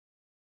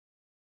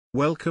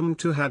Welcome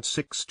to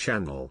Had6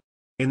 channel.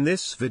 In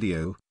this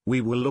video,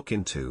 we will look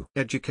into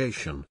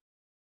education.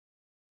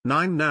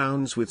 9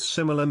 nouns with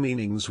similar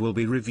meanings will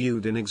be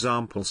reviewed in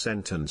example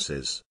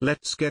sentences.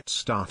 Let's get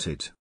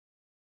started.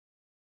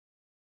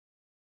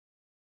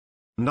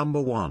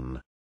 Number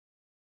 1.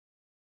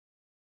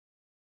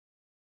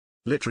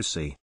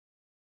 Literacy,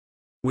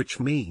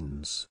 which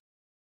means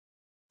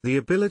the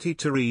ability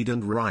to read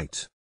and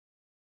write.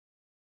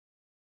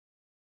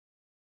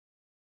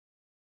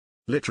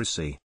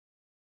 Literacy.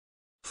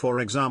 For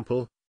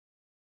example,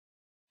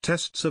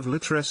 tests of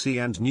literacy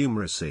and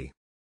numeracy.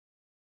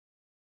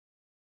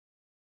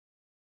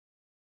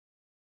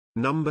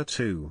 Number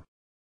 2.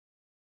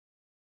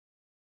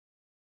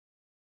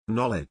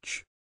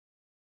 Knowledge,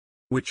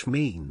 which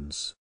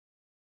means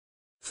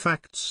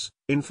facts,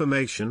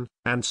 information,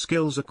 and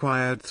skills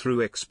acquired through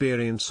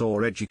experience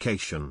or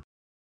education.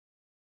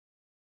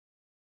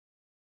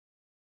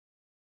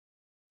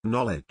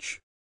 Knowledge.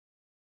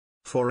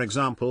 For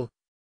example,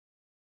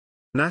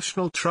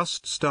 National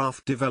Trust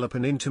staff develop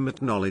an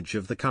intimate knowledge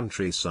of the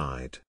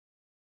countryside.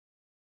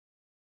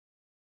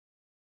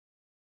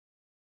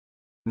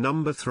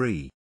 Number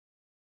 3.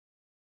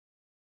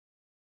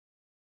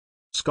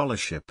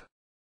 Scholarship,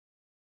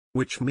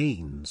 which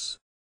means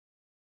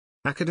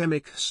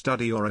academic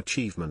study or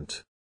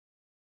achievement.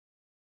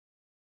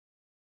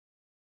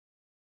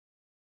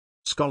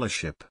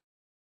 Scholarship.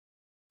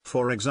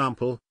 For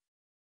example,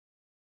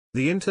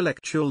 the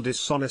intellectual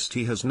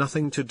dishonesty has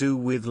nothing to do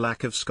with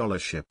lack of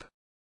scholarship.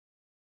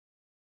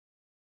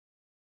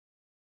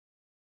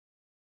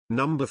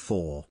 Number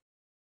 4.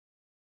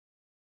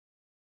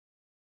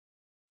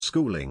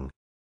 Schooling,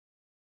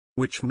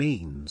 which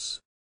means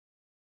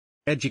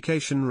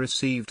education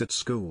received at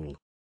school.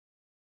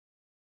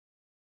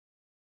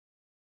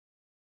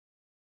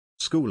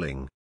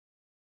 Schooling.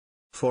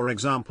 For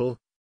example,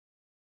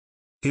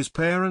 his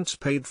parents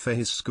paid for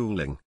his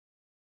schooling.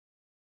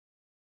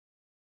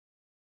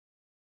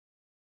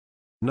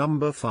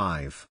 Number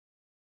 5.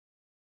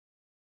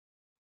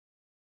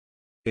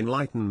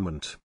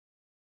 Enlightenment,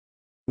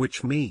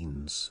 which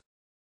means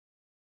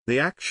the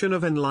action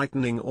of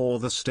enlightening or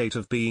the state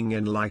of being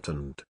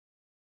enlightened.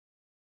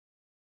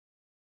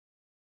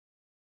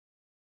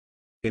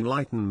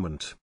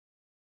 Enlightenment.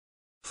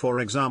 For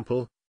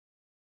example,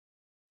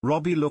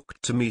 Robbie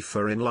looked to me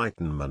for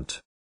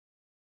enlightenment.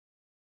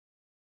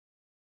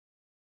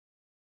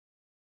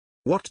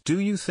 What do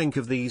you think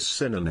of these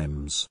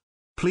synonyms?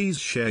 Please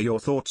share your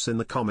thoughts in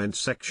the comment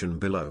section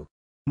below.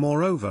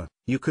 Moreover,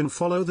 you can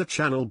follow the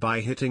channel by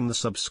hitting the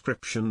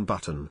subscription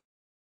button.